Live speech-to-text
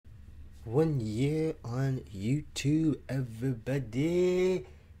1 year on YouTube, everybody.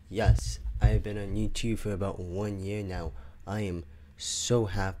 Yes, I've been on YouTube for about 1 year now. I am so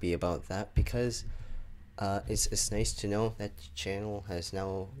happy about that because it's nice to know that the channel has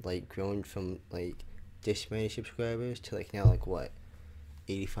now like grown from like this many subscribers to like now like what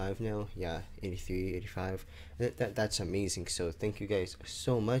 85 now. Yeah, 83, 85. That's amazing. So thank you guys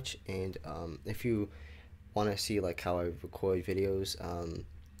so much. And if you want to see like how I record videos,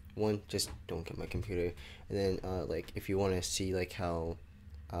 one, just don't get my computer, and then like if you want to see like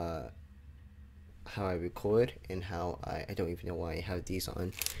uh how I record and how I don't even know why I have these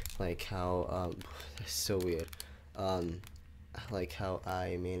on, like how that's so weird, um like how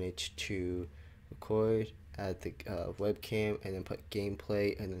I manage to record at the webcam and then put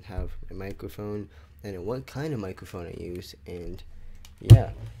gameplay and then have a microphone and then what kind of microphone I use. And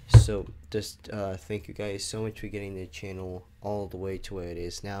yeah, so just thank you guys so much for getting the channel all the way to where it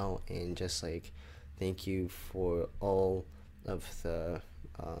is now, and just like thank you for all of the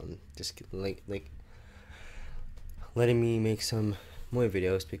just like letting me make some more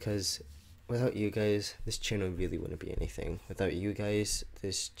videos, because without you guys this channel really wouldn't be anything. Without you guys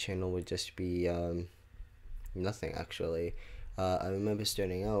this channel would just be nothing actually. I remember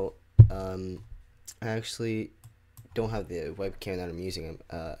starting out, I actually don't have the webcam that I'm using.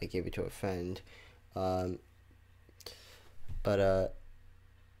 I gave it to a friend, um, but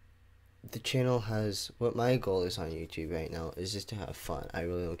the channel has, what my goal is on YouTube right now is just to have fun. I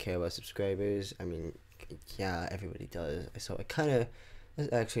really don't care about subscribers. I mean, yeah, everybody does. So I kind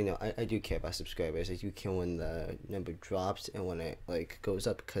of, actually no, I do care about subscribers. I do care when the number drops and when it like goes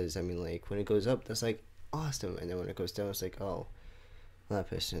up, because I mean like when it goes up that's like awesome, and then when it goes down it's like, oh, that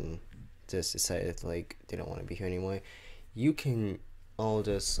person just decided like they don't want to be here anymore. You can all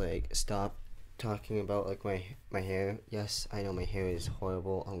just like stop talking about like my hair. Yes, I know my hair is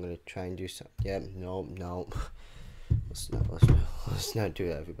horrible. I'm gonna try and do some. Yeah, no. Let's not do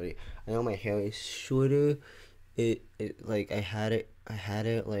that, everybody. I know my hair is shorter. It like I had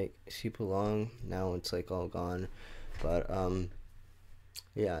it like super long. Now it's like all gone. But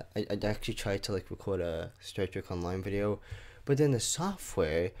yeah, I actually tried to like record a Star Trek Online video, but then the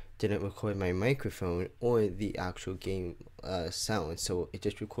software didn't record my microphone or the actual game sound, so it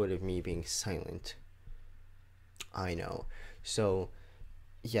just recorded me being silent. I know. So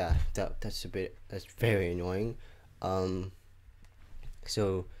yeah, that's very annoying. Um,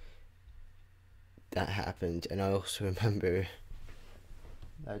 so that happened, and I also remember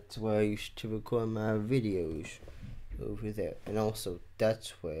that's where I used to record my videos, over there. And also that's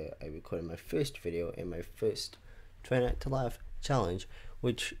where I recorded my first video and my first Try Not to Laugh challenge,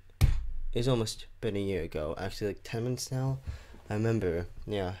 which is almost been a year ago, actually like 10 months now. I remember,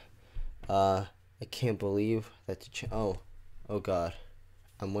 yeah. I can't believe that oh god,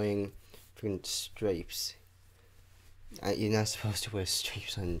 I'm wearing freaking stripes. You're not supposed to wear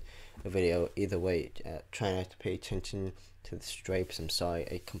stripes on a video. Either way, try not to pay attention to the stripes. I'm sorry,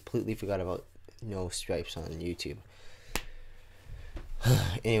 I completely forgot about no stripes on YouTube.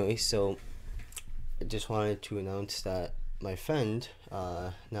 Anyway, so I just wanted to announce that my friend,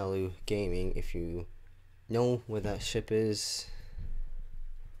 Nalu Gaming, if you know where that ship is,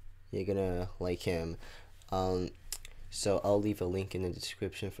 you're gonna like him. Um, so I'll leave a link in the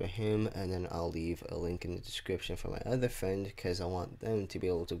description for him, and then I'll leave a link in the description for my other friend, because I want them to be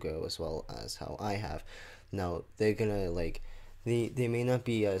able to grow as well as how I have. Now they're gonna like, they may not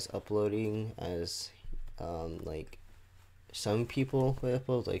be as uploading as like some people will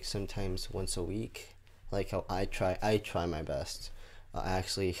upload, like sometimes once a week, like how I try my best. I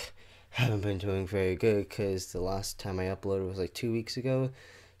actually haven't been doing very good, because the last time I uploaded was like 2 weeks ago.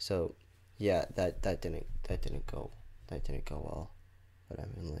 So yeah, that didn't go well. But I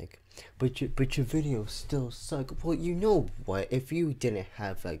mean like, but your videos still suck. Well, you know what, if you didn't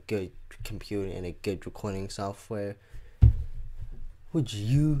have a good computer and a good recording software, would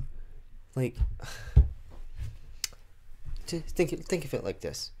you like to think of it like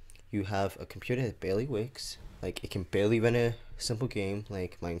this: you have a computer that barely works, like it can barely run a simple game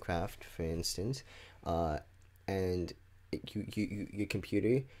like Minecraft, for instance, and your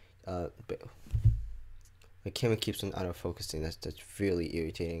computer, but my camera keeps on auto-focusing. That's really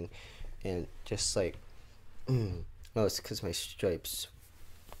irritating, and just like, oh, it's because my stripes.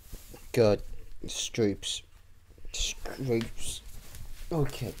 God, stripes.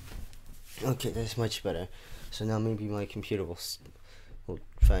 Okay, that's much better. So now maybe my computer will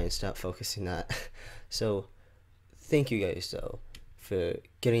try and stop focusing that. So thank you guys though for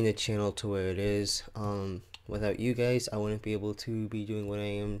getting the channel to where it is. Without you guys, I wouldn't be able to be doing what I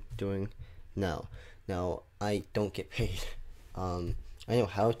am doing now. Now I don't get paid. I know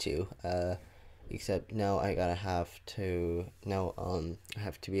how to. Except now I have to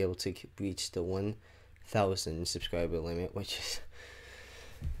be able to reach the 1,000 subscriber limit, which is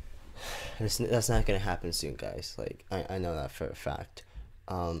that's not gonna happen soon, guys. Like I know that for a fact.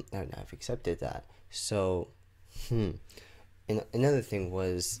 And I've accepted that. So, And another thing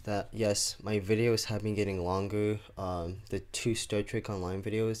was that yes, my videos have been getting longer. The 2 Star Trek Online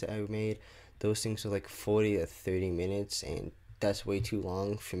videos that I made, those things were like 40 to 30 minutes, and that's way too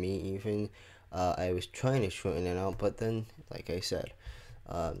long for me even. I was trying to shorten it out, but then, like I said,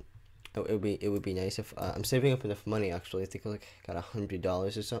 it would be nice if I'm saving up enough money. Actually, I think I like got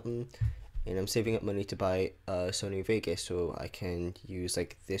 $100 or something, and I'm saving up money to buy Sony Vegas so I can use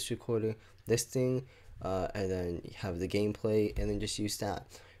like this recorder, this thing, and then have the gameplay, and then just use that,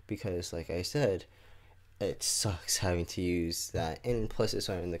 because like I said, it sucks having to use that, and plus it's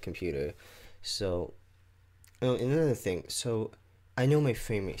not on the computer. So, oh, another thing. So, I know my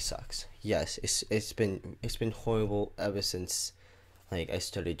frame rate sucks. Yes, it's been horrible ever since like I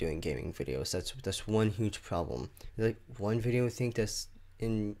started doing gaming videos. That's one huge problem. Like one video I think that's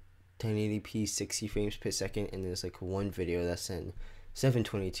in 1080p 60 frames per second, and there's like one video that's in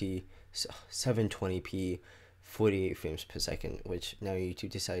 720p 48 frames per second, which now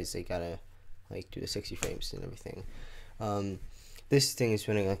YouTube decides they gotta like do the 60 frames and everything. This thing is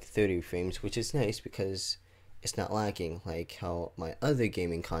running like 30 frames, which is nice because it's not lagging like how my other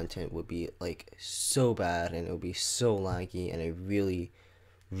gaming content would be like so bad, and it would be so laggy, and I really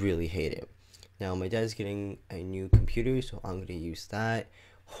really hate it. Now my dad's getting a new computer, so I'm gonna use that.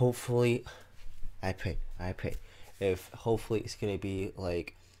 Hopefully, I pray if hopefully it's gonna be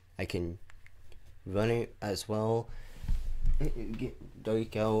like I can run it as well.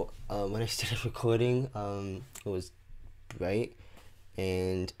 Dark out. When I started recording, it was bright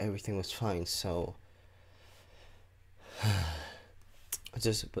and everything was fine. So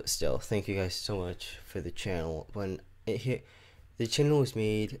but still, thank you guys so much for the channel. When it hit, the channel was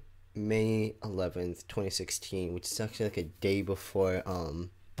made May 11th, 2016, which is actually like a day before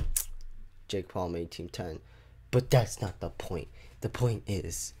Jake Paul made Team 10. But that's not the point. The point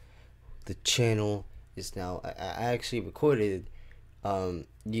is, the channel is now. I actually recorded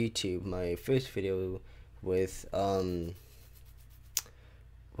YouTube, my first video with what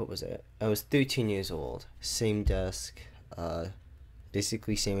was it? I was 13 years old. Same desk,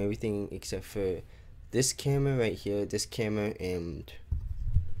 basically same everything except for this camera right here, this camera, and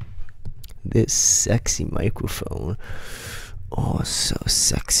this sexy microphone. Oh, so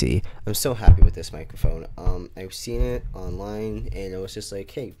sexy. I'm so happy with this microphone. I've seen it online, and I was just like,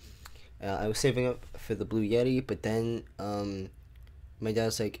 hey, I was saving up for the Blue Yeti, but then my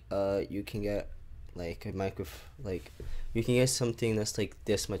dad's like, you can get like a you can get something that's like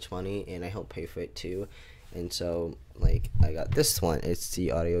this much money, and I help pay for it too. And so like I got this one. It's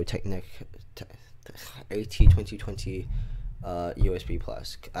the Audio Technica AT2020 USB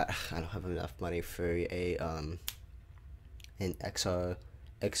Plus. I don't have enough money for an XRL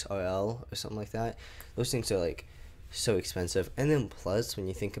or something like that. Those things are like so expensive, and then plus when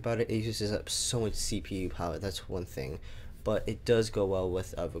you think about it, it uses up so much CPU power. That's one thing, but it does go well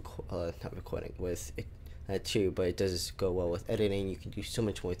with not recording with it too, but it does go well with editing. You can do so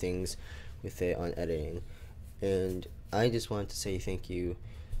much more things with it on editing, and I just wanted to say thank you.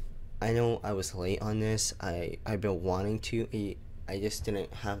 I know I was late on this. I've been wanting to. I just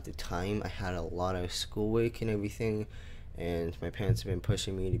didn't have the time. I had a lot of schoolwork and everything, and my parents have been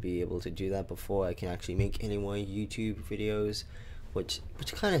pushing me to be able to do that before I can actually make any more YouTube videos, which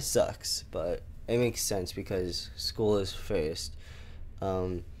kind of sucks, but it makes sense because school is first.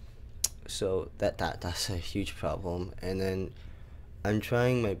 So that's a huge problem, and then I'm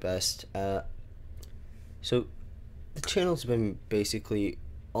trying my best. So the channel's been basically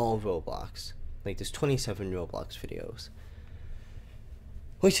all Roblox. Like there's 27 Roblox videos,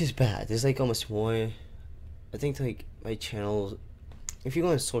 which is bad. There's like almost more. I think like my channel, if you go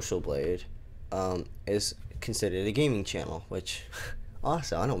on Social Blade, is considered a gaming channel, which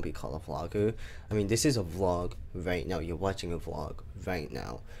also I don't be called a vlogger. I mean, this is a vlog right now. You're watching a vlog right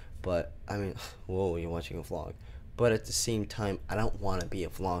now, but I mean, whoa, you're watching a vlog. But at the same time, I don't want to be a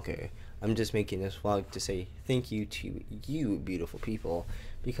vlogger. I'm just making this vlog to say thank you to you beautiful people,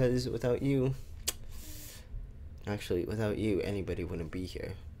 because without you, actually without you, anybody wouldn't be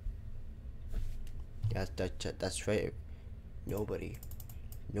here. Yeah, that's right. Nobody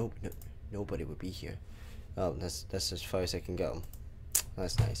would be here. Oh, that's as far as I can go.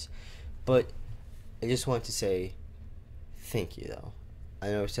 That's nice. But I just want to say thank you though. I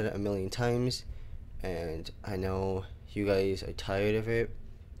know I've said it a million times, and I know you guys are tired of it,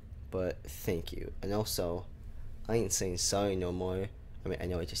 but thank you. And also, I ain't saying sorry no more. I mean, I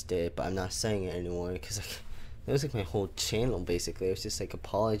know I just did, but I'm not saying it anymore because like that was like my whole channel basically. I was just like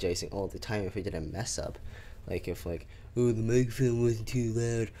apologizing all the time if I did a mess up, like if like, oh, the microphone wasn't too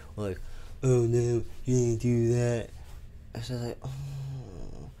loud, or like, oh no, you didn't do that. I was like, oh,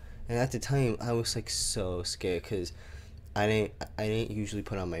 and at the time I was like so scared because I didn't usually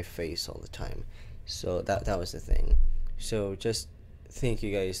put on my face all the time, so that was the thing. So just thank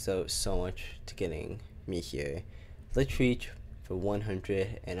you guys so much to getting me here. Let's reach for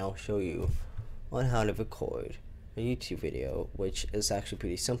 100, and I'll show you on how to record a YouTube video, which is actually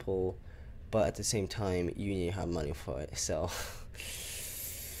pretty simple, but at the same time you need to have money for it. So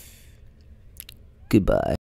goodbye.